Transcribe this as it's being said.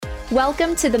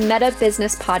Welcome to the Meta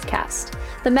Business Podcast.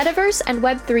 The Metaverse and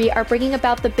Web3 are bringing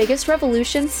about the biggest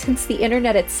revolution since the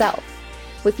internet itself.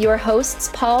 With your hosts,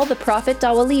 Paul the Prophet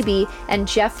Dawalibi and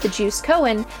Jeff the Juice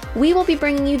Cohen, we will be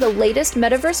bringing you the latest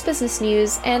Metaverse business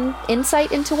news and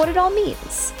insight into what it all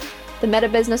means. The Meta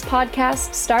Business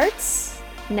Podcast starts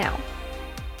now.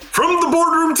 From the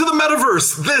boardroom to the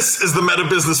metaverse, this is the Meta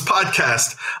Business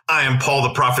Podcast. I am Paul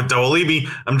the Prophet Dawalibi.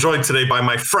 I'm joined today by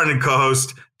my friend and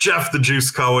co-host, Jeff the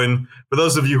Juice Cohen. For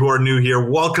those of you who are new here,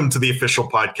 welcome to the official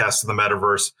podcast of the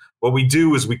Metaverse. What we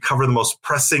do is we cover the most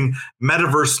pressing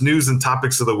Metaverse news and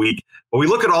topics of the week, but we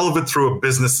look at all of it through a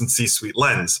business and C-suite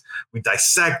lens. We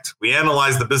dissect, we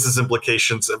analyze the business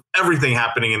implications of everything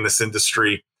happening in this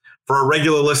industry. For our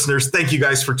regular listeners, thank you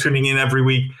guys for tuning in every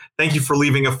week. Thank you for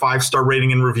leaving a 5-star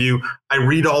rating and review. I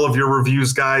read all of your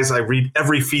reviews, guys. I read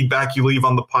every feedback you leave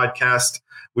on the podcast.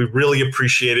 We really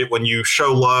appreciate it when you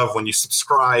show love, when you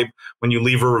subscribe, when you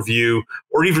leave a review,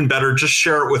 or even better, just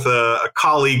share it with a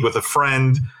colleague, with a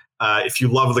friend. If you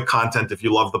love the content, if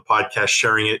you love the podcast,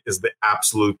 sharing it is the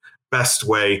absolute best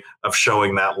way of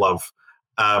showing that love.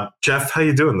 Jeff, how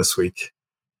you doing this week?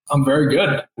 I'm very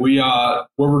good. We're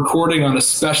recording on a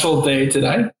special day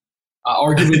today,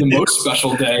 arguably the most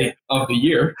special day of the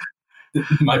year.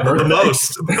 My birthday.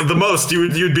 The most.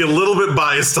 You'd be a little bit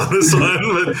biased on this one.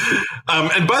 But,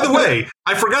 and by the way,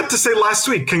 I forgot to say last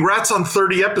week, congrats on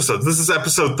 30 episodes. This is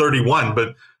episode 31,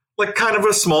 but like kind of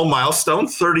a small milestone.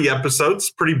 30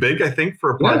 episodes, pretty big, I think,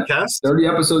 for a podcast. 30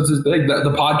 episodes is big.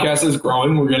 The podcast is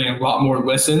growing. We're getting a lot more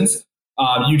listens.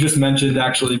 You just mentioned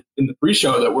actually in the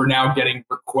pre-show that we're now getting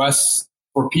requests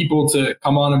for people to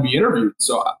come on and be interviewed.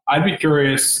 So I'd be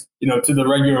curious, to the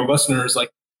regular listeners, like,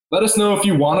 let us know if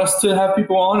you want us to have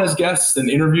people on as guests and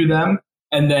interview them,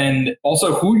 and then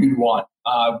also who you'd want.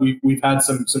 We've had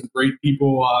some great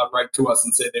people write to us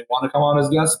and say they want to come on as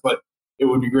guests, but it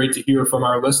would be great to hear from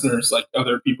our listeners, like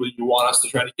other people you want us to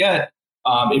try to get.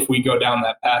 If we go down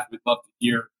that path, we'd love to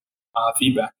hear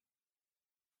feedback.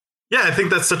 Yeah, I think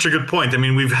that's such a good point. I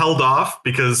mean, we've held off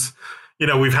because,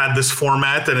 we've had this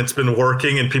format and it's been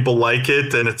working and people like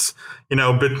it, and it's,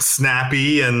 a bit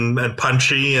snappy and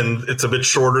punchy, and it's a bit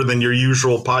shorter than your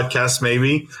usual podcast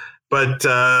maybe. But,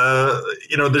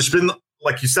 there's been,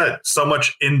 like you said, so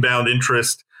much inbound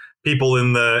interest, people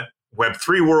in the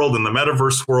Web3 world, in the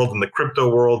Metaverse world, in the crypto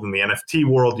world, in the NFT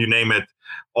world, you name it,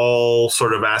 all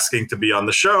sort of asking to be on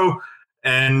the show.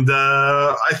 And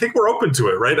I think we're open to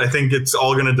it, right? I think it's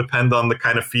all going to depend on the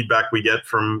kind of feedback we get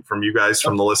from you guys,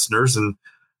 from the listeners, and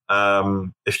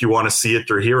if you want to see it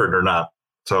or hear it or not.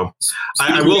 So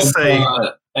I will say,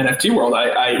 NFT world.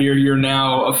 I hear you're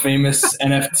now a famous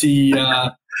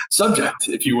NFT subject,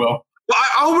 if you will. Well,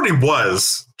 I already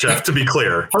was, Jeff. To be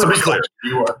clear,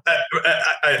 you are.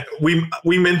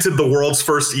 We minted the world's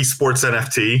first esports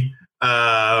NFT,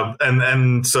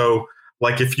 and so.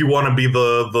 Like, if you want to be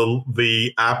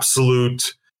the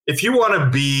absolute, if you want to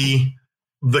be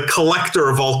the collector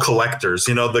of all collectors,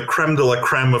 the creme de la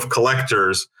creme of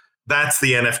collectors, that's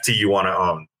the NFT you want to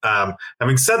own.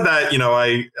 Having said that,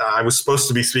 I was supposed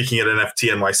to be speaking at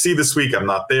NFT NYC this week. I'm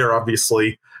not there,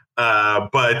 obviously,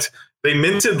 but they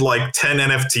minted like 10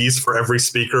 NFTs for every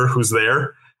speaker who's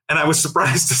there, and I was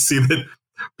surprised to see that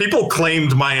people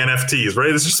claimed my NFTs,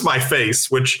 right? It's just my face,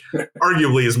 which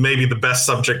arguably is maybe the best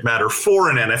subject matter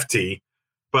for an NFT.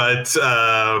 But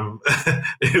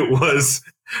it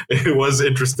was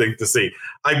interesting to see.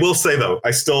 I will say, though, I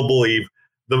still believe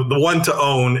the one to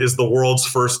own is the world's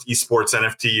first esports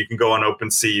NFT. You can go on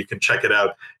OpenSea. You can check it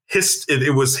out.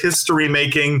 It was history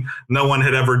making. No one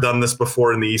had ever done this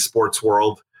before in the esports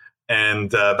world. And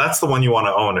that's the one you want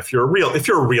to own if you're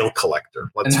a real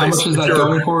collector. And how much is that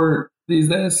going for these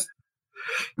days?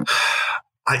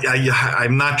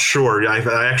 I'm not sure.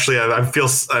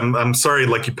 I'm sorry,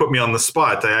 like you put me on the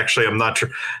spot. I'm not sure.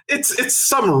 It's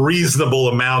some reasonable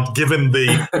amount given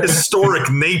the historic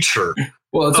nature.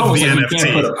 Well, it's of almost the like NFT. You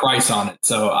can't put a price on it.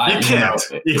 So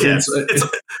you can't.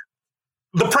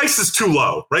 The price is too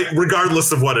low, right?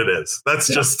 Regardless of what it is.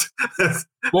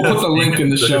 We'll put the link in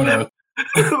the show notes.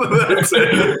 That's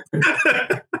it.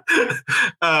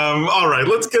 All right,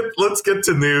 let's get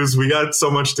to news. We got so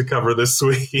much to cover this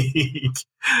week.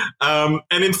 And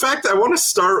in fact, I want to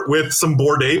start with some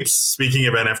Bored Apes. Speaking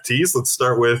of NFTs, let's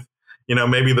start with,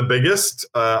 maybe the biggest,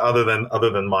 other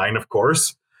than mine, of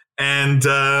course. And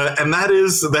that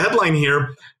is the headline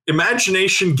here: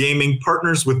 Imagination Gaming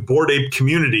partners with Bored Ape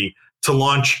community to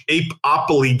launch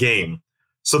Apeopoly game.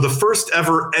 So the first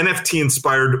ever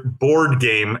NFT-inspired board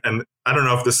game, and I don't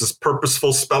know if this is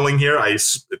purposeful spelling here.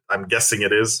 I'm guessing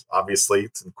it is. Obviously,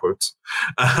 it's in quotes.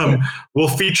 Will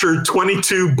feature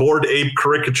 22 Bored Ape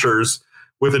caricatures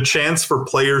with a chance for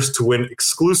players to win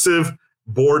exclusive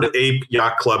Bored Ape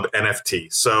Yacht Club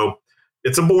NFT. So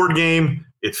it's a board game.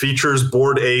 It features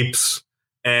bored apes,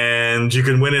 and you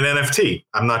can win an NFT.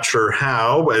 I'm not sure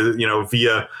how,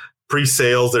 via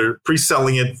pre-sales. They're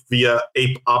pre-selling it via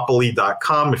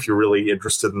apeopoly.com if you're really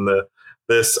interested in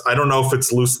this. I don't know if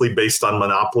it's loosely based on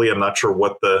Monopoly. I'm not sure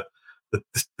what the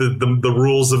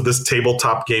rules of this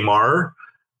tabletop game are.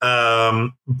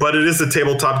 But it is a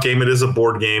tabletop game. It is a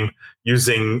board game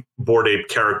using Bored Ape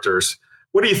characters.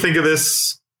 What do you think of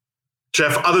this,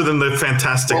 Jeff, other than the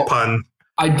fantastic pun?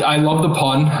 I love the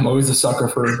pun. I'm always a sucker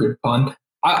for a good pun.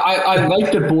 I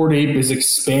like that Bored Ape is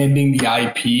expanding the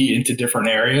IP into different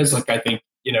areas. Like, I think,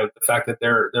 the fact that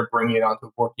they're bringing it onto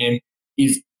the board game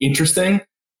is interesting.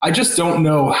 I just don't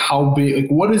know how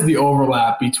big, what is the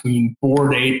overlap between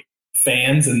Bored Ape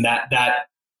fans and that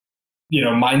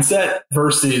mindset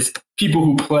versus people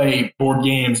who play board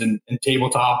games and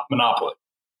tabletop Monopoly.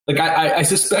 Like, I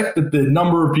suspect that the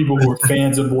number of people who are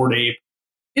fans of Bored Ape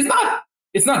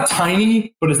it's not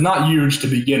tiny, but it's not huge to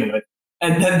begin with.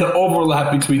 And then the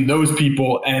overlap between those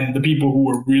people and the people who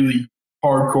are really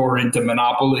hardcore into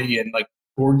Monopoly and like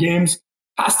board games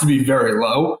has to be very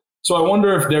low. So I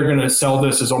wonder if they're going to sell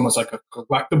this as almost like a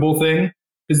collectible thing,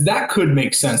 because that could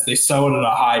make sense. They sell it at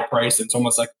a high price. It's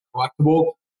almost like a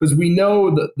collectible, because we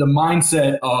know the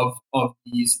mindset of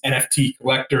these NFT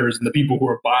collectors and the people who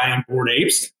are buying Bored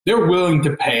Apes, they're willing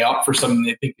to pay up for something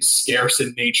they think is scarce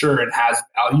in nature and has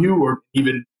value, or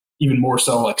even more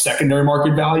so like secondary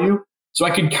market value. So I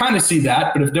can kind of see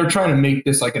that. But if they're trying to make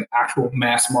this like an actual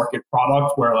mass market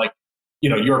product where like,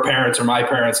 your parents or my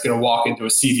parents going to walk into a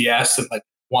CVS and like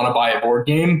want to buy a board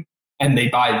game and they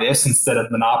buy this instead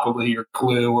of Monopoly or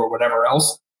Clue or whatever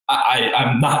else,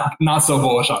 I'm not so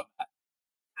bullish on that.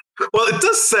 Well, it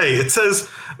says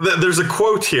that there's a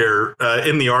quote here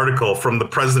in the article from the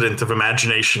president of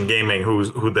Imagination Gaming,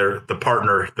 who they're the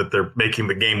partner that they're making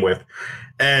the game with.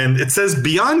 And it says,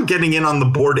 beyond getting in on the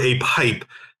Bored Ape hype,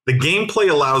 the gameplay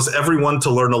allows everyone to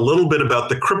learn a little bit about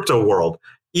the crypto world,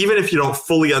 even if you don't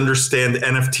fully understand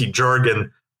NFT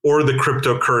jargon or the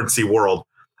cryptocurrency world.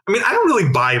 I mean, I don't really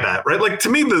buy that, right? Like, to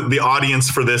me, the audience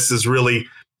for this is really,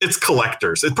 it's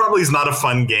collectors. It probably is not a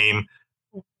fun game.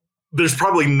 There's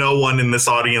probably no one in this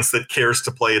audience that cares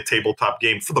to play a tabletop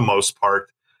game for the most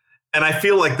part. And I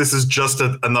feel like this is just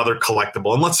another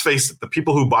collectible. And let's face it, the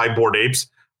people who buy Bored Apes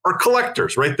are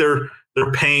collectors, right? They're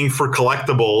paying for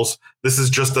collectibles. This is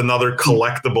just another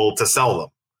collectible to sell them.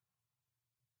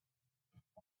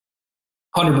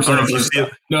 100%.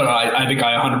 No, I think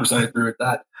I 100% agree with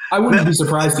that. I wouldn't be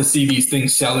surprised to see these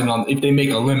things selling on, if they make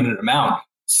a limited amount,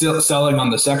 selling on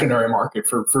the secondary market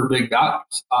for big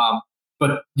values.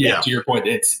 But to your point,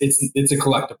 it's a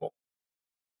collectible.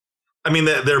 I mean,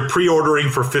 they're pre-ordering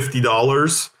for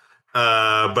 $50,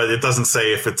 but it doesn't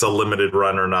say if it's a limited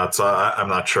run or not. So I'm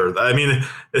not sure. I mean,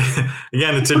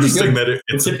 again, it's interesting that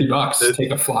it's $50.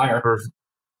 Take a flyer.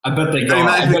 I bet they go.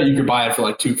 I bet you could buy it for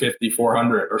like $250,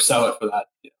 $400, or sell it for that.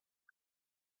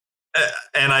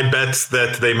 And I bet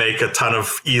that they make a ton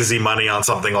of easy money on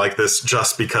something like this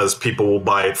just because people will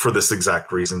buy it for this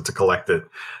exact reason, to collect it.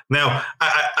 Now,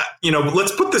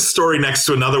 let's put this story next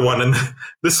to another one. And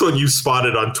this one you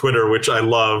spotted on Twitter, which I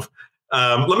love.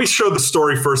 Let me show the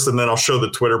story first, and then I'll show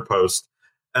the Twitter post.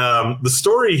 The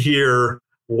story here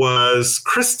was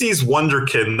Christie's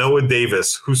wonderkin, Noah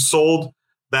Davis, who sold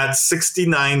that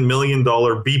 $69 million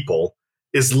Beeple,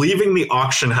 is leaving the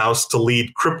auction house to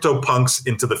lead CryptoPunks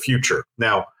into the future.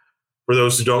 Now, for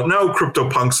those who don't know,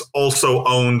 CryptoPunks also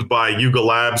owned by Yuga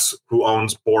Labs, who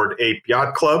owns Bored Ape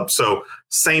Yacht Club. So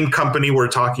same company we're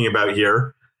talking about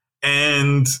here.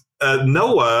 And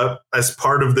Noah, as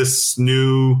part of this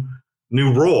new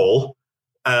role,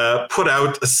 put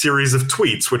out a series of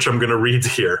tweets, which I'm going to read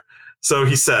here. So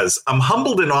he says, I'm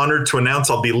humbled and honored to announce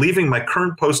I'll be leaving my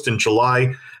current post in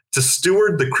July to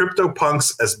steward the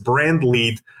CryptoPunks as brand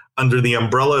lead under the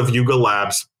umbrella of Yuga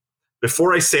Labs.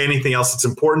 Before I say anything else, it's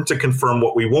important to confirm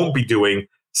what we won't be doing.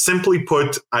 Simply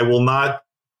put, I will not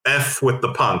F with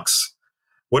the punks.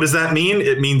 What does that mean?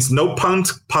 It means no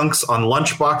punks on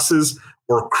lunchboxes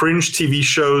or cringe TV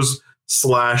shows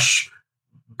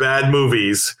 / bad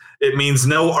movies. It means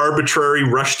no arbitrary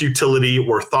rushed utility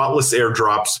or thoughtless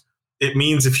airdrops. It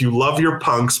means if you love your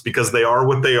punks because they are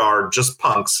what they are, just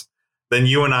punks, then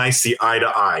you and I see eye to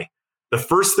eye. The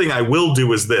first thing I will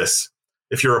do is this.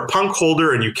 If you're a punk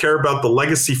holder and you care about the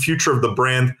legacy future of the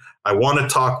brand, I want to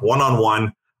talk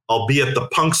one-on-one. I'll be at the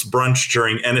Punks brunch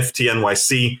during NFT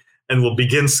NYC, and we'll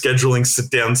begin scheduling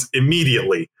sit-downs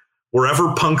immediately.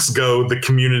 Wherever punks go, the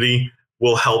community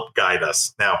will help guide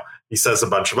us. Now, He says a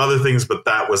bunch of other things, but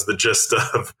that was the gist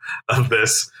of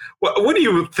this. What do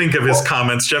you think of his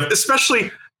comments, Jeff,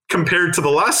 especially compared to the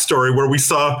last story where we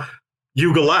saw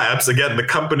Yuga Labs, again, the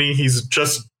company he's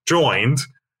just joined,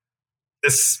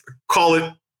 call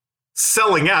it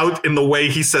selling out in the way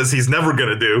he says he's never going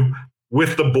to do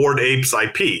with the Bored Apes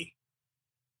IP?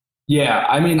 Yeah,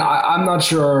 I mean, I'm not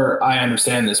sure I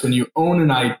understand this. When you own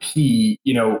an IP,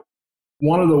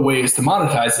 one of the ways to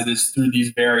monetize it is through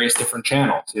these various different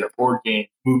channels, board games,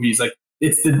 movies. Like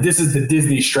this is the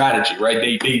Disney strategy, right?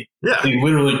 They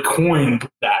literally coined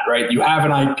that, right? You have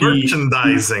an IP.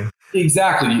 Merchandising.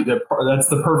 Exactly. That's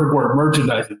the perfect word,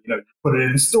 merchandising. You put it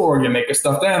in the store, you make a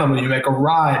stuffed animal, you make a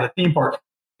ride, a theme park.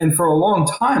 And for a long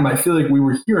time, I feel like we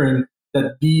were hearing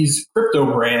that these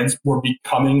crypto brands were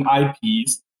becoming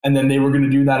IPs, and then they were going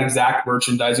to do that exact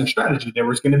merchandising strategy. There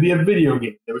was going to be a video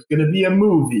game. There was going to be a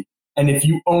movie. And if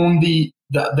you own the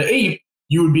ape,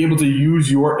 you would be able to use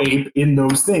your ape in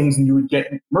those things, and you would get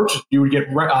merchant. You would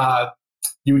get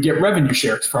revenue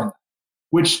shares from that,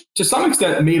 which to some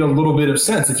extent made a little bit of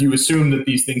sense if you assume that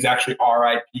these things actually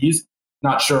are IPs.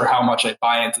 Not sure how much I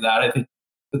buy into that. I think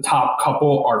the top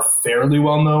couple are fairly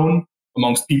well known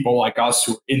amongst people like us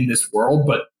who are in this world,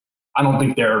 but I don't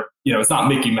think they're, it's not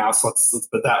Mickey Mouse. Let's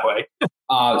put it that way.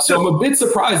 So I'm a bit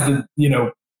surprised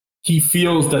that, he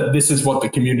feels that this is what the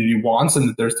community wants and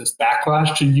that there's this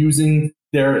backlash to using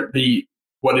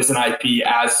what is an IP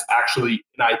as actually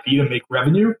an IP to make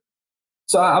revenue.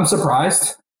 So I'm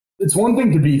surprised. It's one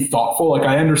thing to be thoughtful. Like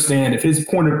I understand if his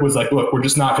point was like, look, we're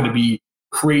just not going to be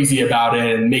crazy about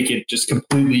it and make it just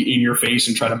completely in your face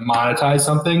and try to monetize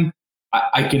something.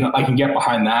 I can get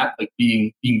behind that, like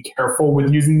being careful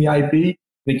with using the IP. I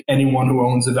think anyone who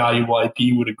owns a valuable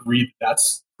IP would agree that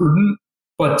that's prudent.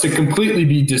 But to completely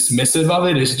be dismissive of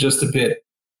it is just a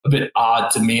bit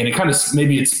odd to me. And it kind of,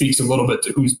 maybe it speaks a little bit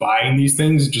to who's buying these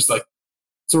things. It's just like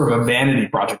sort of a vanity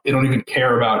project. They don't even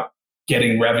care about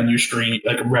getting a revenue stream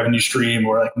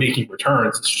or like making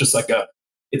returns. It's just like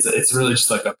it's really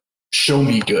just like a show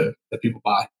me good that people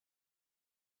buy.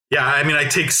 Yeah, I mean, I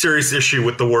take serious issue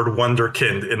with the word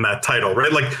wonderkind in that title,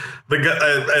 right? Like the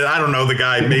guy, I don't know the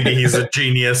guy, maybe he's a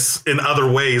genius in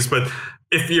other ways, but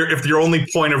if your only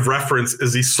point of reference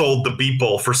is he sold the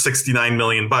Beeple for $69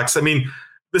 million, I mean,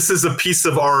 this is a piece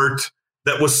of art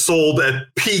that was sold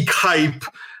at peak hype,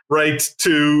 right?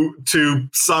 To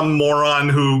some moron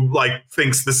who like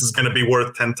thinks this is going to be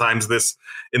worth 10 times this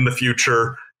in the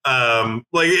future.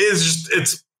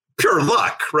 It's pure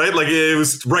luck, right? Like it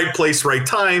was right place, right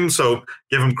time. So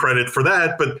give him credit for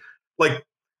that. But like,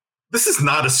 this is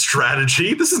not a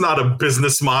strategy. This is not a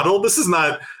business model.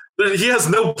 He has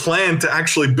no plan to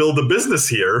actually build a business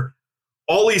here.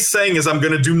 All he's saying is I'm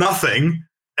going to do nothing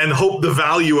and hope the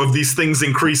value of these things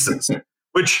increases,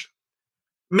 which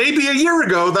maybe a year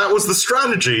ago, that was the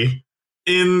strategy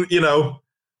in,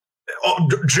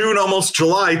 June, almost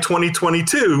July,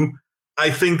 2022.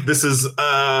 I think this is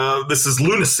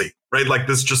lunacy, right? Like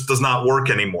this just does not work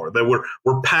anymore. That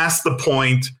we're past the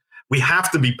point. We have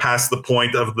to be past the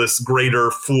point of this greater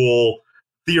fool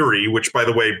theory, which, by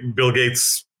the way, Bill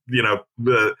Gates,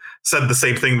 said the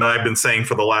same thing that I've been saying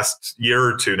for the last year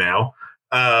or two now.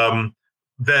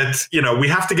 That we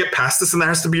have to get past this, and there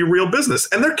has to be a real business,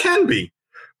 and there can be.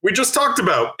 We just talked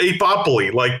about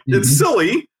Apeopoly. Like it's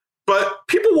silly, but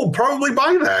people will probably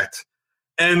buy that.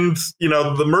 And,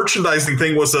 the merchandising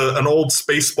thing was an old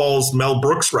Spaceballs Mel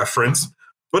Brooks reference,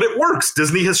 but it works.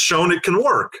 Disney has shown it can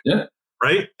work. Yeah.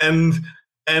 Right.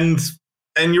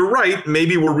 And you're right.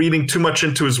 Maybe we're reading too much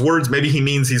into his words. Maybe he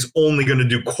means he's only going to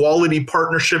do quality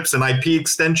partnerships and IP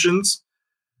extensions.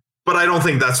 But I don't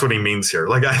think that's what he means here.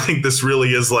 Like, I think this really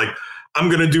is like, I'm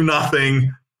going to do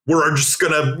nothing. We're just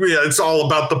going to, it's all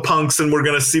about the punks and we're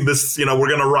going to see this, we're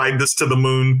going to ride this to the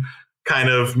moon kind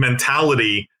of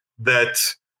mentality that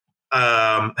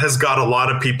has got a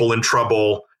lot of people in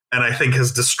trouble and I think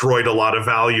has destroyed a lot of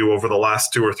value over the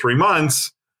last 2 or 3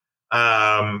 months.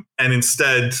 And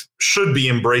instead should be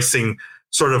embracing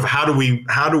sort of how do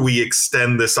we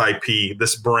extend this IP,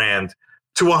 this brand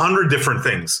to 100 different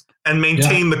things and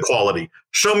maintain the quality.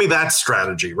 Show me that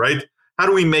strategy, right? How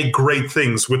do we make great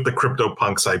things with the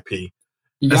CryptoPunks IP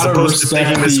as opposed to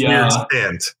taking this weird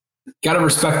stand? Got to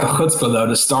respect the chutzpah though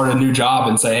to start a new job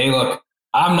and say, hey, look,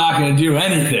 I'm not going to do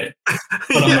anything, but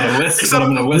I'm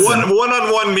going to listen.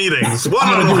 One-on-one meetings.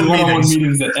 One-on-one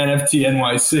meetings at NFT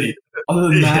NYC. Other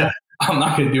than that, I'm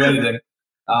not going to do anything.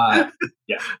 I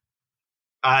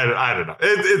don't know.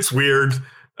 It's weird.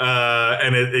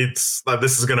 And it's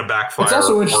this is going to backfire. It's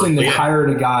also interesting they hired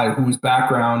a guy whose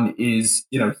background is,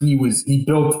 he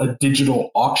built a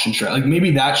digital auction strategy. Like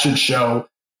maybe that should show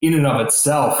in and of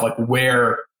itself, like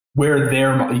where where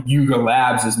their Yuga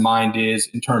Labs' mind is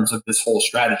in terms of this whole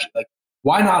strategy. Like,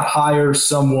 why not hire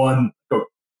someone,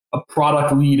 a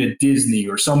product lead at Disney,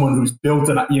 or someone who's built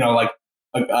an,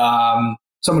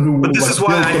 someone who but this is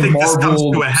why built I the think this comes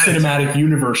Marvel to a head. Cinematic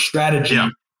Universe strategy, Yeah.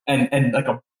 and like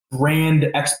a brand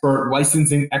expert,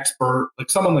 licensing expert, like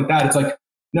someone like that. It's like,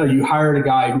 no, you hired a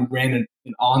guy who ran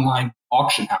an online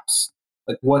auction house.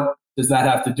 Like, what does that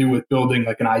have to do with building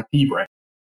like an IP brand?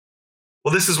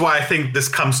 Well, this is why I think this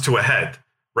comes to a head,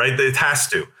 right? It has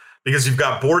to, because you've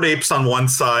got Bored Apes on one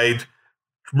side,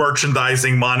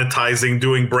 merchandising, monetizing,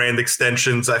 doing brand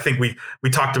extensions. I think we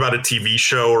talked about a TV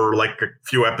show or like a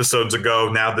few episodes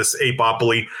ago. Now this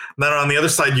Apeopoly. And then on the other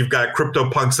side, you've got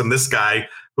CryptoPunks and this guy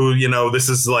who, this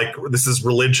is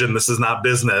religion. This is not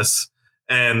business.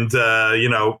 And,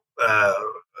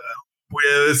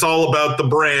 it's all about the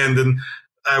brand. And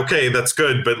okay, that's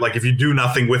good. But like, if you do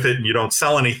nothing with it and you don't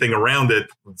sell anything around it,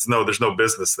 there's no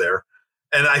business there.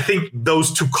 And I think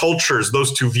those two cultures,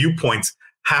 those two viewpoints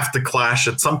have to clash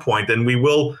at some point. And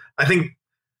I think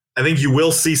you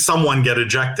will see someone get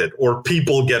ejected or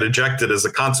people get ejected as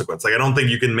a consequence. Like, I don't think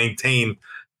you can maintain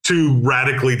two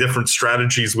radically different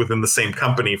strategies within the same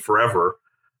company forever.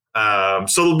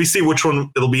 So it'll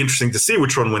be interesting to see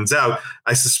which one wins out.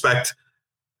 I suspect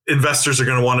investors are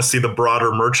going to want to see the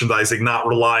broader merchandising, not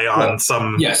rely on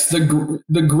some. Yes,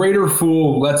 the greater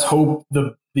fool. Let's hope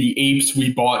the apes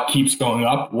we bought keeps going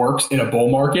up works in a bull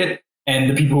market, and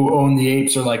the people who own the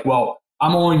apes are like, well,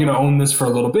 I'm only going to own this for a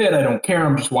little bit. I don't care.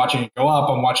 I'm just watching it go up.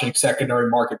 I'm watching secondary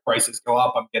market prices go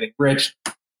up. I'm getting rich.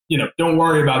 Don't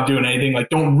worry about doing anything. Like,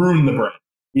 don't ruin the brand.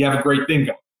 We have a great thing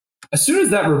going. As soon as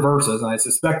that reverses, and I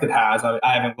suspect it has, I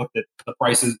haven't looked at the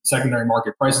prices, secondary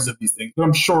market prices of these things, but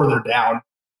I'm sure they're down,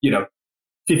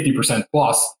 50%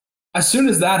 plus. As soon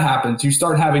as that happens, you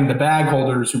start having the bag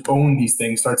holders who own these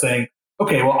things start saying,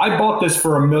 okay, well, I bought this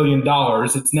for $1 million.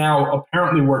 It's now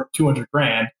apparently worth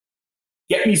 $200,000.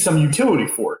 Get me some utility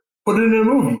for it. Put it in a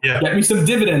movie. Yeah. Get me some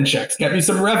dividend checks. Get me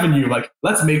some revenue. Like,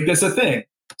 let's make this a thing.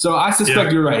 So I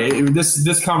suspect you're right.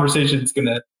 This conversation is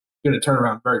gonna turn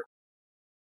around very quickly.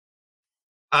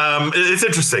 It's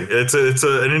interesting. It's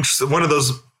an interesting one of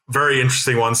those very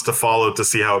interesting ones to follow to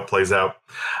see how it plays out.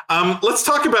 Let's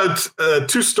talk about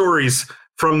two stories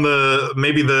from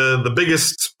maybe the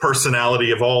biggest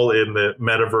personality of all in the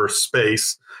metaverse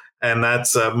space, and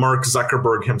that's Mark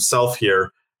Zuckerberg himself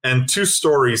here. And two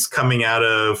stories coming out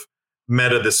of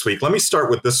Meta this week. Let me start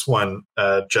with this one,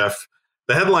 Jeff.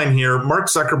 The headline here: Mark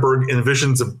Zuckerberg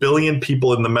envisions 1 billion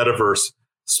people in the metaverse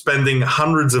spending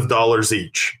hundreds of dollars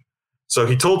each. So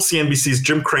he told CNBC's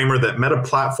Jim Cramer that Meta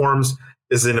Platforms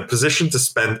is in a position to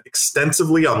spend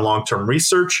extensively on long-term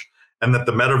research, and that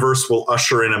the metaverse will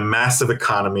usher in a massive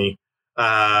economy.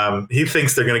 He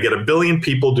thinks they're going to get 1 billion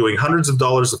people doing hundreds of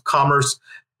dollars of commerce.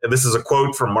 And this is a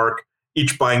quote from Mark,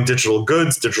 each buying digital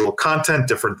goods, digital content,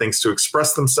 different things to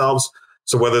express themselves.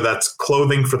 So whether that's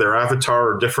clothing for their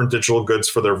avatar or different digital goods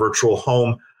for their virtual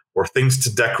home or things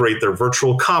to decorate their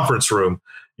virtual conference room,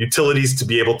 utilities to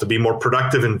be able to be more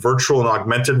productive in virtual and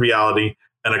augmented reality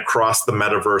and across the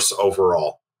metaverse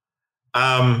overall.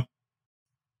 Let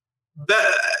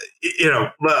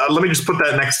me just put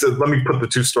that let me put the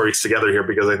two stories together here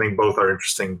because I think both are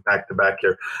interesting back to back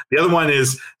here. The other one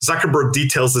is Zuckerberg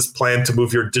details this plan to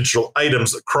move your digital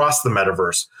items across the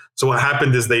metaverse. So what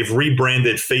happened is they've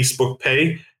rebranded Facebook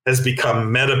Pay has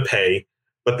become Meta Pay,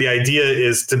 but the idea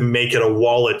is to make it a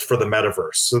wallet for the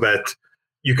metaverse so that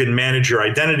you can manage your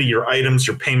identity, your items,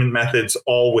 your payment methods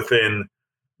all within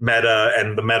Meta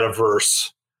and the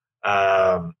metaverse.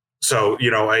 So,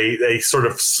 a sort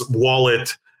of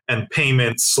wallet and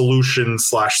payment solution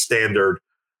 / standard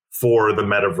for the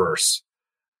metaverse.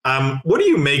 What do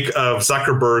you make of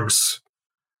Zuckerberg's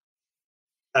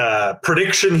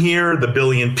prediction here? The 1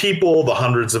 billion people, the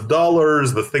hundreds of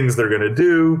dollars, the things they're going to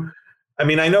do. I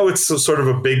mean, I know it's sort of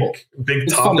a big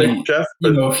topic, funny, Jeff.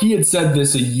 If he had said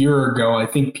this a year ago, I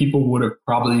think people would have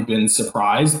probably been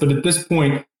surprised. But at this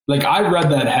point, like, I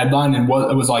read that headline and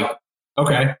it was like,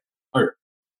 okay, or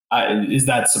is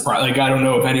that surprise? Like, I don't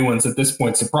know if anyone's at this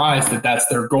point surprised that that's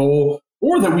their goal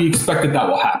or that we expect that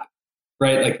will happen,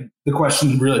 right? Like, the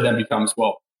question really then becomes,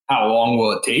 well, how long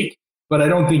will it take? But I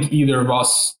don't think either of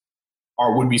us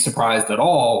would be surprised at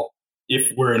all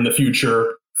if we're in the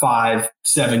future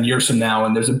 5-7 years from now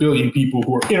and there's 1 billion people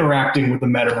who are interacting with the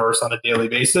metaverse on a daily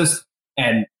basis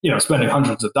and spending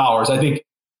hundreds of dollars. I think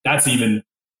that's even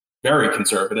very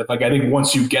conservative. Like, I think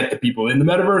once you get the people in the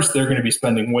metaverse, they're going to be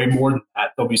spending way more than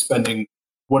that. They'll be spending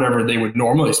whatever they would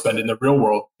normally spend in the real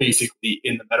world, basically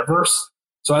in the metaverse.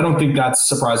 So I don't think that's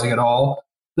surprising at all.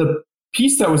 The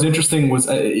piece that was interesting was,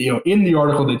 in the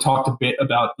article, they talked a bit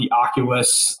about the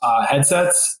Oculus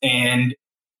headsets, and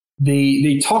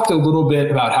they talked a little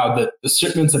bit about how the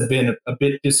shipments have been a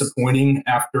bit disappointing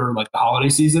after like the holiday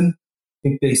season. I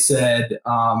think they said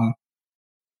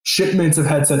shipments of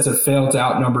headsets have failed to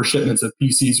outnumber shipments of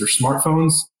PCs or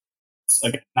smartphones. It's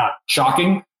again, not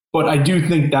shocking, but I do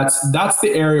think that's the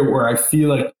area where I feel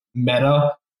like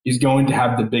Meta is going to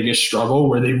have the biggest struggle,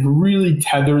 where they've really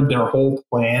tethered their whole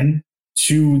plan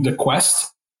to the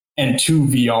Quest and to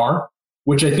VR,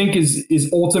 which I think is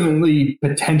ultimately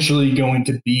potentially going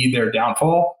to be their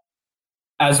downfall,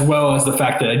 as well as the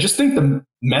fact that I just think the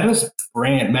Meta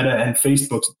and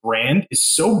Facebook's brand is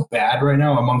so bad right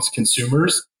now amongst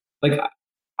consumers. Like,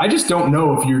 I just don't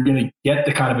know if you're going to get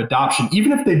the kind of adoption,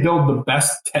 even if they build the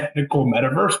best technical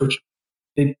metaverse, which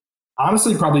they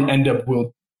honestly probably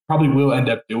will end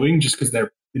up doing just because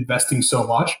they're investing so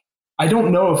much. I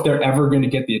don't know if they're ever going to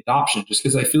get the adoption just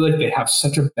because I feel like they have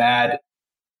such a bad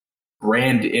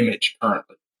brand image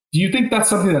currently. Do you think that's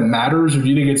something that matters, or do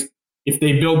you think it's if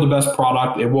they build the best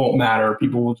product, it won't matter,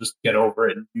 people will just get over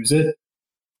it and use it?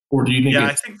 Or do you think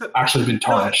it's actually been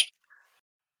tarnished?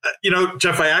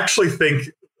 Jeff, I actually think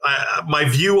my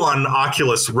view on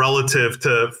Oculus relative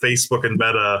to Facebook and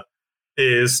Meta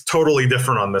is totally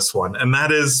different on this one. And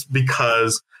that is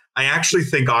because I actually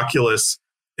think Oculus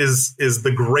is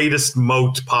the greatest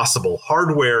moat possible.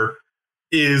 Hardware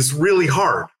is really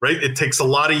hard, right? It takes a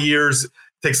lot of years, it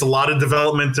takes a lot of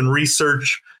development and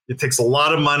research, it takes a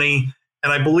lot of money.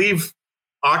 And I believe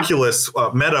Oculus,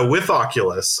 Meta with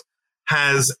Oculus,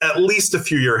 has at least a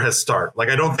few year head start. Like,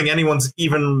 I don't think anyone's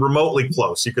even remotely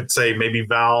close. You could say maybe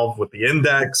Valve with the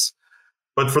Index,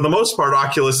 but for the most part,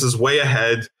 Oculus is way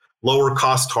ahead, lower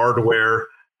cost hardware,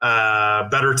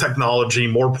 better technology,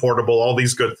 more portable, all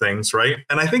these good things, right?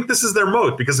 And I think this is their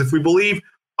moat, because if we believe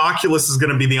Oculus is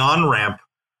going to be the on-ramp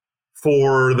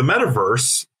for the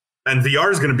metaverse, and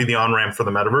VR is going to be the on-ramp for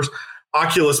the metaverse,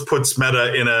 Oculus puts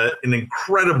Meta in an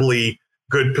incredibly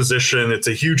good position. It's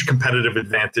a huge competitive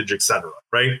advantage, et cetera,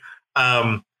 right?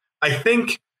 I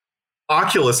think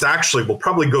Oculus actually will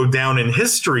probably go down in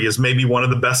history as maybe one of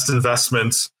the best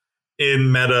investments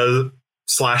in Meta /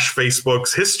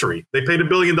 Facebook's history. They paid $1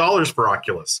 billion for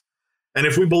Oculus. And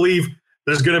if we believe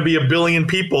there's going to be 1 billion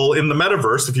people in the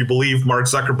metaverse, if you believe Mark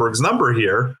Zuckerberg's number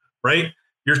here, right?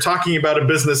 You're talking about a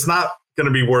business not going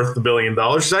to be worth $1 billion.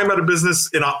 You're talking about a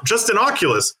business just in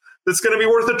Oculus that's going to be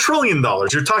worth $1 trillion.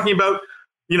 You're talking about,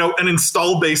 an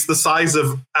install base the size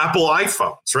of Apple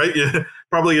iPhones, right?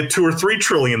 Probably a $2 or $3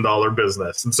 trillion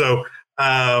business. And so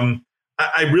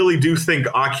I really do think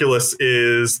Oculus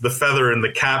is the feather in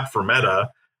the cap for Meta.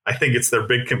 I think it's their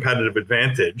big competitive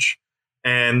advantage.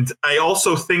 And I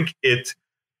also think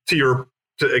to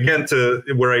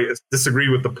where I disagree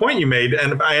with the point you made,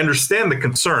 and I understand the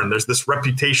concern. There's this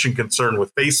reputation concern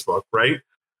with Facebook, right?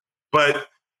 But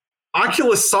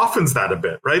Oculus softens that a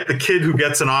bit, right? The kid who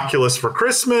gets an Oculus for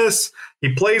Christmas,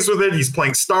 he plays with it. He's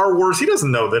playing Star Wars. He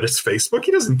doesn't know that it's Facebook.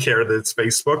 He doesn't care that it's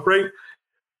Facebook, right?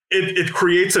 It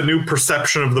creates a new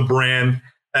perception of the brand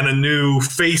and a new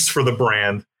face for the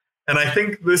brand. And I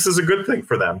think this is a good thing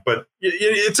for them. But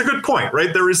it's a good point,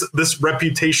 right? There is this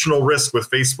reputational risk with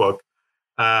Facebook.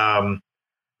 The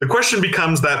question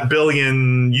becomes that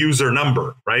billion user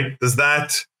number, right? Is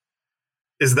that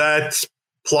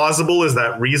plausible? Is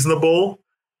that reasonable?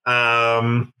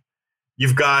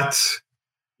 You've got,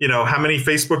 how many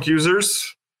Facebook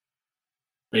users?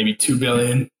 Maybe 2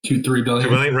 billion, 3 billion. 2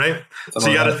 billion, right? So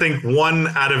you got to think 1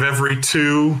 out of every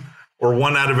 2 or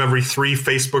 1 out of every 3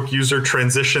 Facebook user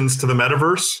transitions to the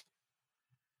metaverse.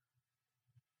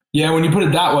 Yeah, when you put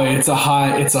it that way, it's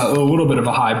a little bit of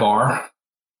a high bar.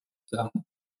 So,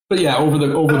 but yeah, over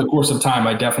the course of time,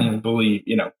 I definitely believe,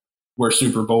 we're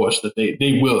super bullish that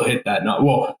they will hit that number.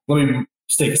 Well, let me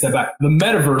just take a step back. The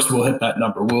metaverse will hit that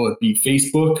number. Will it be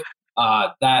Facebook?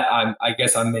 I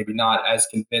guess I'm maybe not as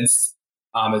convinced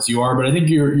as you are, but I think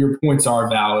your points are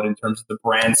valid in terms of the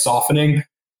brand softening.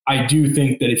 I do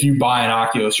think that if you buy an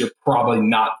Oculus, you're probably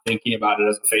not thinking about it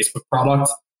as a Facebook product.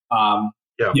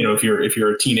 If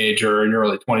you're a teenager in your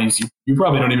early 20s, you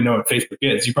probably don't even know what Facebook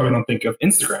is. You probably don't think of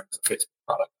Instagram as a Facebook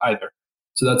product either.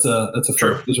 So those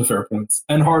are fair points.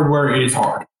 And hardware is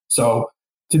hard. So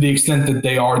to the extent that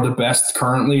they are the best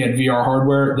currently at VR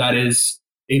hardware, that is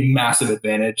a massive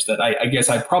advantage that I guess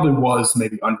I probably was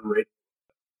maybe underrated.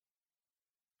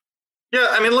 Yeah,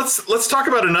 I mean, let's talk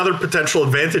about another potential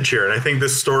advantage here. And I think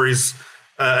this story's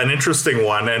an interesting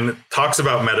one and talks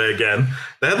about Meta again.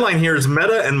 The headline here is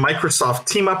Meta and Microsoft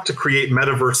team up to create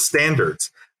Metaverse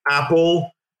Standards.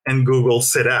 Apple and Google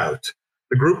sit out.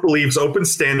 The group believes open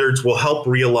standards will help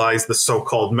realize the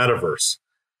so-called metaverse.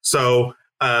 So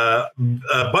a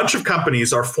bunch of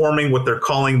companies are forming what they're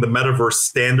calling the Metaverse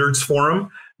Standards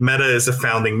Forum. Meta is a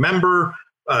founding member.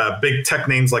 Big tech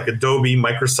names like Adobe,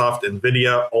 Microsoft,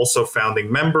 NVIDIA also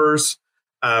founding members.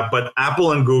 But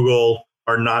Apple and Google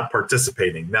are not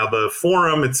participating. Now, the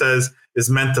forum, it says, is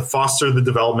meant to foster the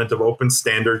development of open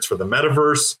standards for the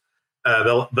metaverse.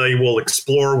 They will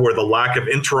explore where the lack of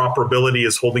interoperability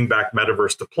is holding back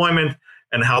metaverse deployment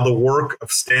and how the work of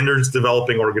standards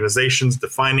developing organizations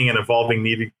defining and evolving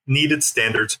needed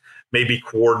standards may be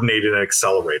coordinated and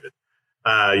accelerated.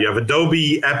 You have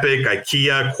Adobe, Epic,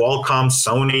 IKEA, Qualcomm,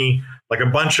 Sony, like a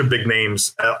bunch of big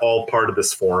names, all part of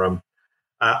this forum.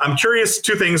 I'm curious,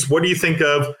 two things. What do you think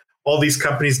of all these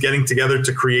companies getting together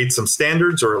to create some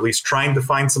standards, or at least trying to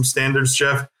find some standards,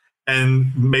 Jeff?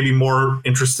 And maybe more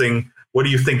interesting, what do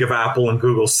you think of Apple and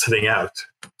Google sitting out?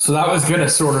 So that was going to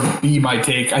sort of be my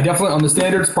take. I definitely, on the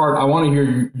standards part, I want to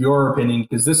hear your opinion,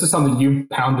 because this is something you've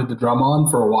pounded the drum on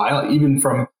for a while, even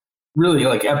from really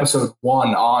like episode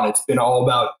 1 on. It's been all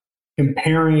about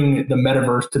comparing the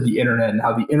metaverse to the internet and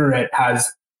how the internet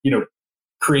has,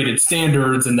 created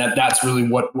standards, and that's really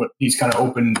what these kind of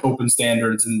open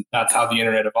standards, and that's how the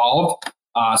internet evolved.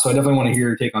 So I definitely want to hear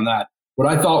your take on that. What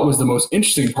I thought was the most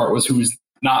interesting part was who's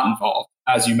not involved,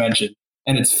 as you mentioned.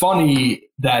 And it's funny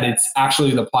that it's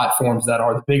actually the platforms that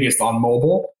are the biggest on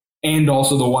mobile, and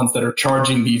also the ones that are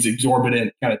charging these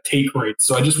exorbitant kind of take rates.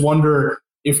 So I just wonder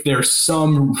if there's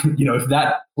some, if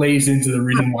that plays into the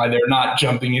reason why they're not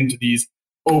jumping into these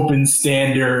open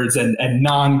standards and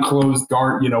non-closed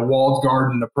walled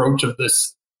garden approach of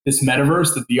this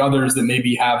metaverse, that the others that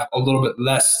maybe have a little bit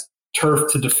less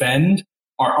turf to defend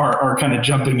are kind of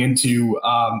jumping into,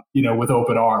 with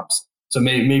open arms. So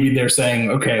maybe they're saying,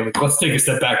 okay, let's take a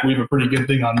step back. We have a pretty good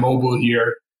thing on mobile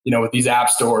here, with these app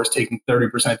stores taking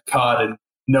 30% cut and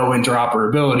no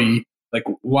interoperability. Like,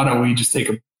 why don't we just take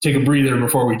a breather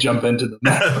before we jump into the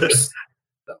metaverse?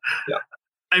 So, yeah.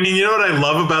 I mean, you know what I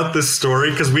love about this story?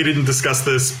 Because we didn't discuss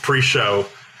this pre-show,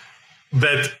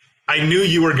 that I knew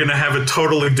you were going to have a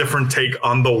totally different take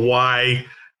on the why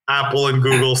Apple and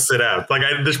Google sit out. Like,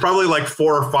 there's probably like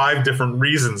 4 or 5 different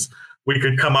reasons we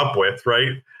could come up with,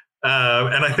 right?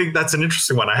 And I think that's an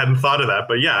interesting one. I hadn't thought of that,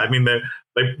 but yeah, I mean,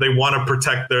 they want to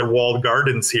protect their walled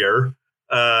gardens here,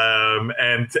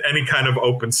 and any kind of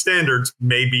open standards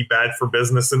may be bad for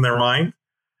business in their mind.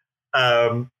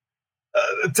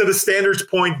 To the standards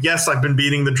point, yes, I've been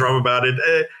beating the drum about it.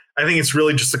 I think it's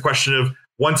really just a question of,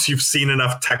 once you've seen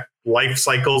enough tech life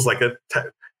cycles, like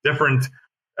different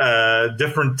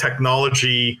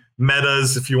technology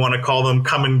metas, if you want to call them,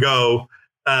 come and go.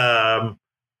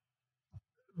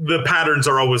 The patterns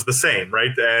are always the same,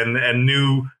 right? And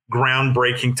new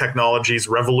groundbreaking technologies,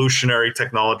 revolutionary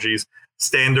technologies,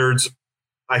 standards,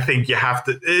 I think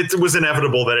it was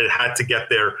inevitable that it had to get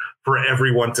there for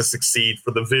everyone to succeed,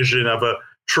 for the vision of a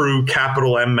true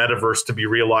capital M metaverse to be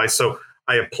realized. So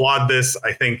I applaud this.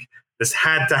 I think this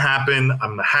had to happen.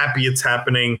 I'm happy it's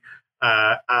happening.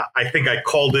 I think I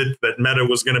called it, that Meta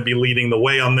was going to be leading the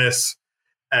way on this.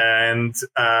 And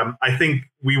I think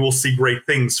we will see great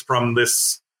things from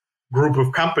this group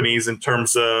of companies in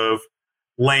terms of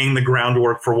laying the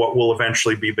groundwork for what will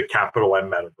eventually be the capital M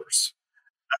metaverse.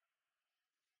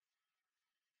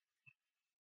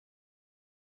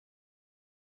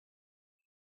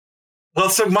 Well,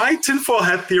 so my tinfoil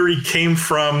hat theory came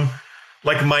from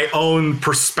like my own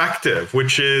perspective,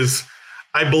 which is,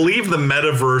 I believe the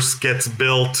metaverse gets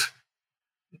built,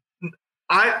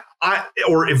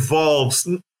 or evolves,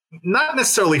 not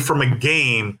necessarily from a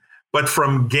game, but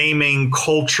from gaming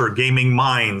culture, gaming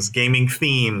minds, gaming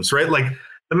themes, right? Like,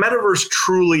 the metaverse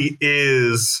truly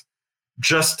is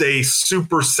just a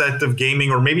superset of gaming,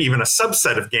 or maybe even a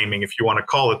subset of gaming, if you want to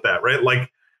call it that, right?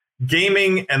 Like,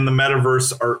 gaming and the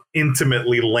metaverse are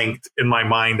intimately linked in my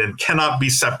mind and cannot be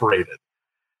separated.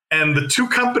 And the two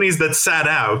companies that sat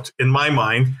out, in my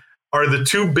mind, are the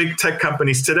two big tech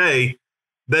companies today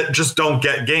that just don't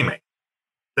get gaming.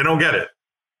 They don't get it,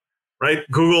 right?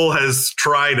 Google has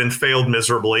tried and failed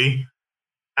miserably.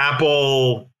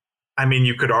 Apple, I mean,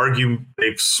 you could argue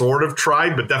they've sort of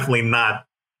tried, but definitely not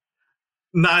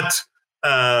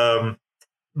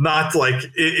like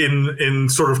in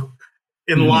sort of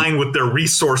in line with their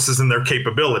resources and their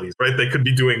capabilities, right? They could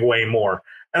be doing way more.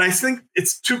 And I think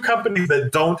it's two companies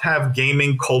that don't have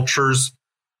gaming cultures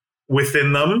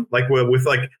within them. Like, with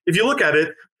like, if you look at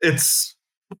it, it's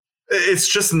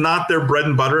just not their bread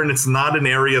and butter, and it's not an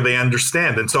area they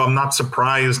understand. And so I'm not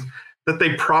surprised that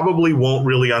they probably won't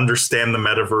really understand the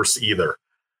metaverse either.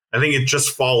 I think it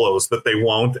just follows that they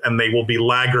won't, and they will be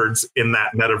laggards in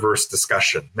that metaverse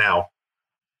discussion. Now,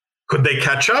 could they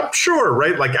catch up? Sure,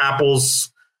 right? Like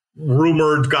Apple's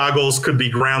rumored goggles could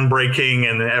be groundbreaking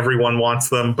and everyone wants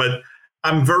them, but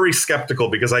I'm very skeptical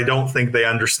because I don't think they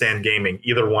understand gaming,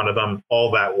 either one of them,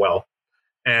 all that well.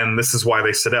 And this is why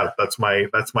they sit out. That's my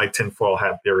tinfoil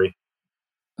hat theory.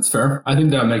 That's fair. I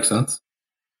think that makes sense.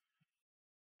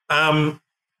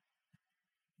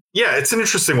 Yeah, it's an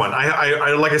interesting one.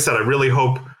 I like I said, I really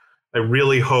hope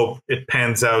it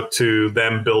pans out to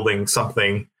them building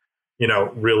something,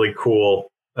 really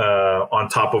cool on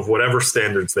top of whatever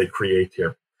standards they create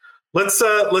here.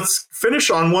 Let's finish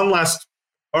on one last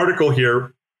article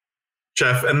here,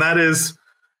 Jeff, and that is,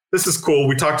 this is cool.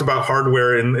 We talked about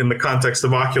hardware in the context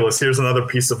of Oculus. Here's another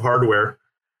piece of hardware,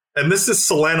 and this is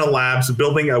Solana Labs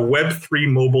building a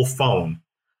Web3 mobile phone.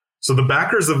 So the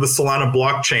backers of the Solana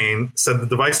blockchain said the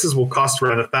devices will cost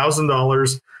around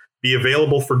 $1,000, be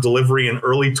available for delivery in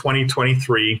early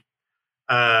 2023.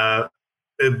 The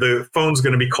phone's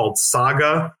going to be called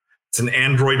Saga. It's an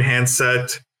Android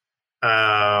handset.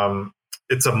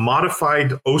 It's a modified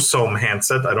OSOM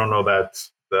handset. I don't know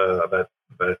they're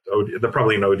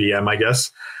probably an ODM, I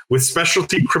guess, with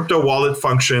specialty crypto wallet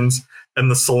functions and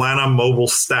the Solana mobile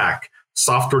stack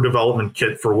software development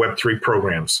kit for Web3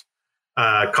 programs.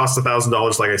 Cost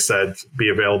 $1,000, like I said, be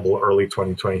available early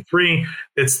 2023.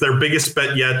 It's their biggest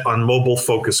bet yet on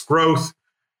mobile-focused growth.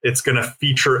 It's going to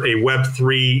feature a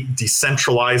Web3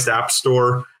 decentralized app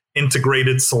store,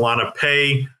 integrated Solana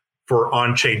Pay for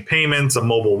on-chain payments, a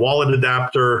mobile wallet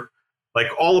adapter, like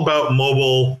all about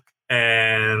mobile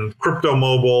and crypto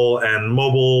mobile and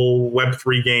mobile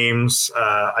Web3 games,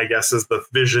 I guess is the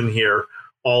vision here,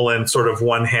 all in sort of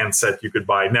one handset you could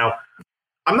buy. Now,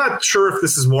 I'm not sure if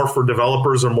this is more for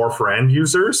developers or more for end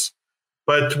users,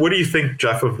 but what do you think,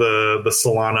 Jeff, of the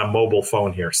Solana mobile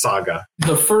phone here, Saga?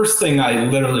 The first thing I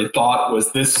literally thought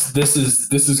was this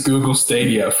is Google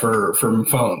Stadia for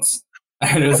phones.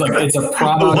 And it was like, it's a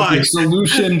product, a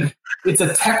solution, it's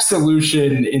a tech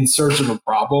solution in search of a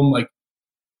problem. Like,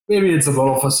 maybe it's a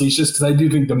little facetious because I do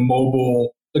think the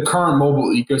current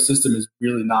mobile ecosystem is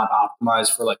really not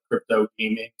optimized for like crypto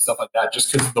gaming, stuff like that,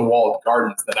 just because of the walled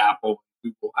gardens that Apple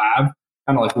Google have,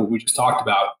 kind of like what we just talked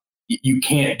about. You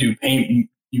can't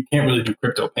really do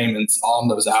crypto payments on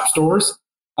those app stores.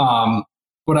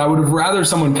 But I would have rather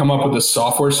someone come up with a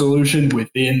software solution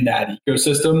within that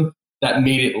ecosystem that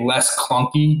made it less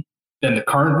clunky than the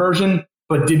current version,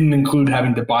 but didn't include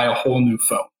having to buy a whole new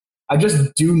phone. I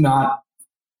just do not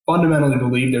fundamentally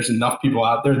believe there's enough people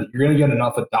out there that you're going to get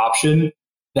enough adoption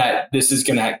that this is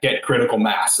going to get critical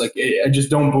mass. Like, I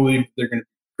just don't believe they're going to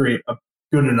create a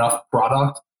good enough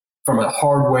product from a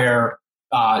hardware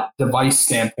device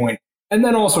standpoint, and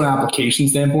then also an application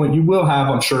standpoint. You will have,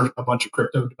 I'm sure, a bunch of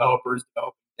crypto developers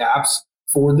developing apps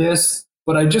for this,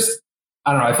 but I don't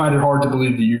know. I find it hard to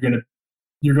believe that you're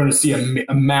going to see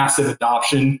a massive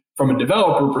adoption from a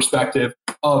developer perspective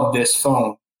of this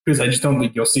phone, because I just don't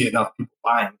think you'll see enough people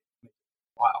buying it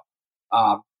for a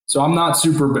while. So I'm not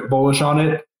super bullish on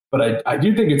it, but I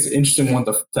do think it's an interesting one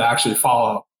to actually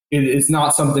follow. It's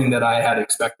not something that I had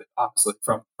expected, obviously,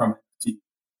 from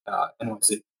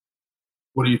NYC.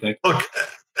 What do you think? Look,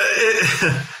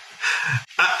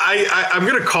 I'm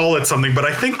going to call it something, but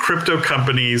I think crypto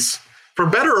companies, for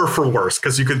better or for worse,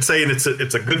 because you could say it's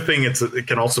a good thing, it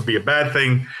can also be a bad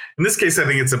thing. In this case, I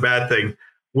think it's a bad thing,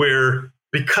 where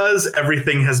because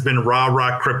everything has been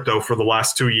rah crypto for the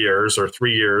last 2 years or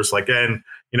 3 years, like, and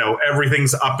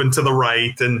everything's up and to the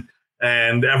right, and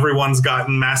everyone's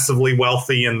gotten massively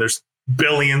wealthy, and there's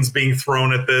billions being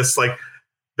thrown at this, like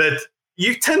that.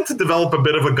 You tend to develop a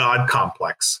bit of a God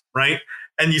complex, right?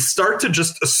 And you start to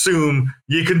just assume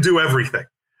you can do everything,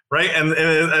 right?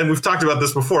 And we've talked about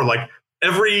this before. Like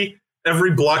every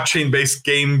blockchain-based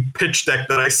game pitch deck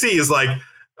that I see is like,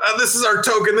 this is our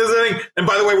token, this thing, and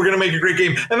by the way, we're going to make a great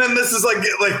game. And then this is like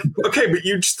okay, but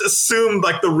you just assumed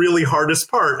like the really hardest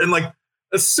part, and like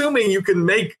assuming you can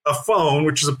make a phone,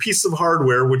 which is a piece of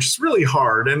hardware, which is really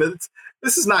hard, and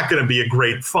this is not going to be a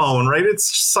great phone, right?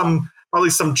 It's just probably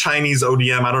some Chinese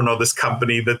ODM. I don't know this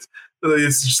company that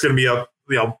it's just going to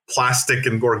be a plastic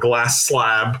or glass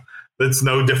slab that's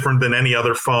no different than any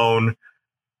other phone.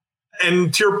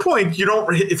 And to your point,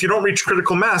 if you don't reach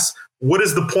critical mass, what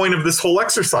is the point of this whole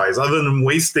exercise other than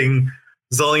wasting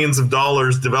zillions of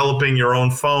dollars developing your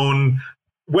own phone?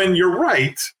 When you're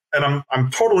right, and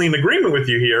I'm totally in agreement with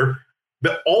you here,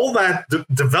 that all that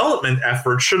development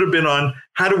effort should have been on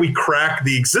how do we crack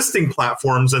the existing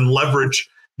platforms and leverage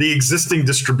the existing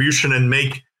distribution and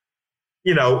make,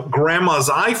 grandma's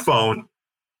iPhone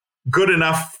good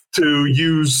enough to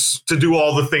do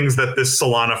all the things that this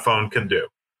Solana phone can do.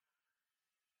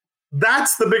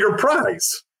 That's the bigger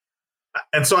prize.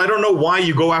 And so I don't know why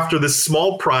you go after this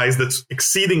small prize that's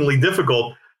exceedingly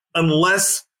difficult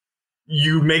unless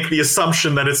you make the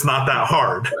assumption that it's not that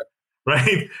hard,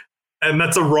 right? And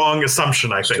that's a wrong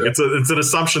assumption, I think. Sure. It's an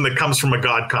assumption that comes from a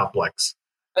God complex.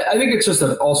 I think it's just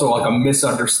also like a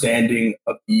misunderstanding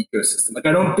of the ecosystem. Like,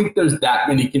 I don't think there's that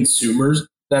many consumers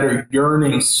that are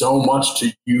yearning so much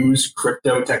to use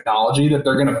crypto technology that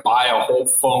they're going to buy a whole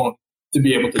phone to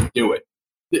be able to do it.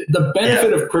 The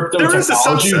benefit of crypto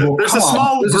technology will There's a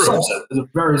small group. There's a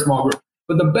very small group.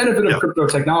 But the benefit of crypto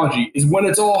technology is when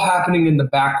it's all happening in the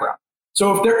background.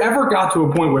 So if there ever got to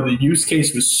a point where the use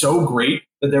case was so great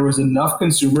that there was enough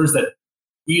consumers that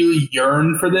really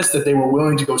yearned for this, that they were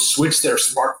willing to go switch their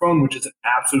smartphone, which is an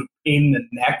absolute pain in the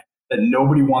neck that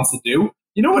nobody wants to do.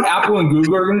 You know what Apple and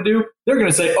Google are going to do? They're going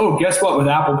to say, oh, guess what? With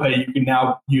Apple Pay, you can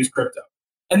now use crypto.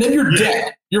 And then you're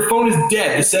dead. Your phone is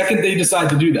dead the second they decide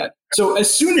to do that. So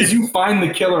as soon as you find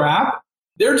the killer app,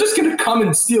 they're just going to come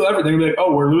and steal everything. They'll be like,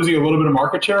 oh, we're losing a little bit of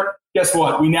market share. Guess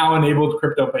what? We now enabled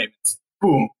crypto payments.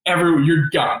 Boom. You're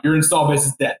gone. Your install base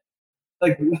is dead.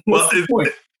 Like, what's the point?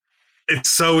 It's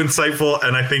so insightful,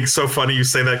 and I think so funny you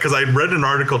say that, because I read an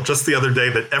article just the other day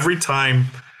that every time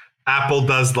Apple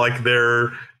does like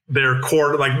their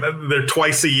core, like their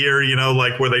twice a year,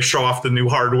 like where they show off the new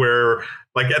hardware,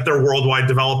 like at their worldwide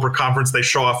developer conference, they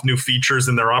show off new features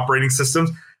in their operating systems.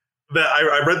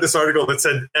 I read this article that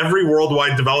said every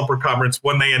worldwide developer conference,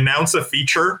 when they announce a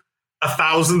feature,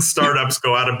 1,000 startups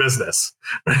go out of business.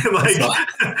 Right?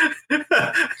 Like,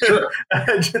 sure.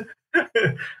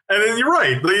 And then you're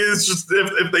right. It's just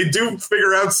if they do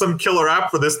figure out some killer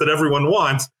app for this that everyone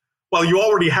wants, well, you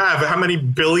already have how many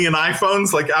billion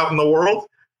iPhones like out in the world?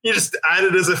 You just add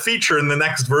it as a feature in the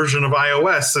next version of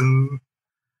iOS. And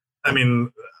I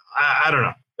mean, I don't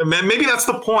know. Maybe that's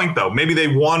the point, though. Maybe they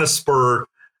want to spur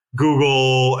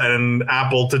Google and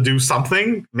Apple to do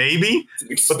something, maybe,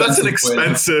 but that's an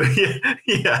expensive,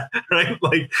 right?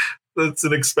 Like, that's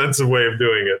an expensive way of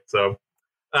doing it. So,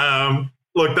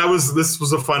 look, this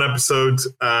was a fun episode.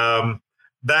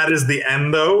 That is the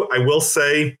end, though. I will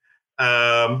say,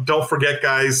 don't forget,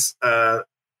 guys,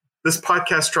 this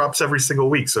podcast drops every single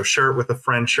week. So share it with a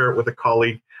friend, share it with a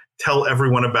colleague, tell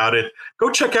everyone about it.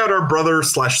 Go check out our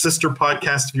brother/sister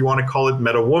podcast, if you want to call it,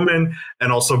 Meta Woman,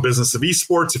 and also Business of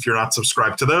Esports, if you're not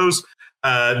subscribed to those.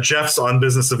 Jeff's on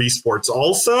Business of Esports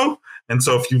also. And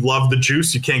so if you love the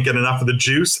juice, you can't get enough of the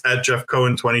juice, at Jeff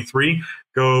Cohen 23,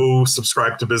 go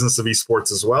subscribe to Business of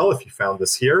Esports as well, if you found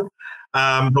this here.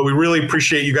 But we really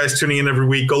appreciate you guys tuning in every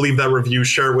week. Go leave that review,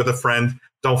 share it with a friend.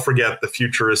 Don't forget, the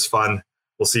future is fun.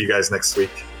 We'll see you guys next week.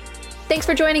 Thanks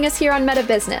for joining us here on Meta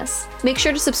Business. Make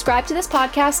sure to subscribe to this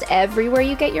podcast everywhere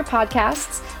you get your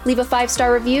podcasts, leave a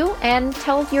 5-star review, and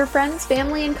tell your friends,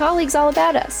 family, and colleagues all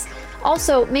about us.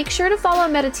 Also, make sure to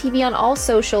follow Meta TV on all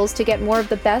socials to get more of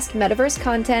the best metaverse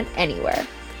content anywhere.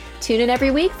 Tune in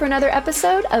every week for another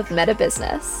episode of Meta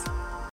Business.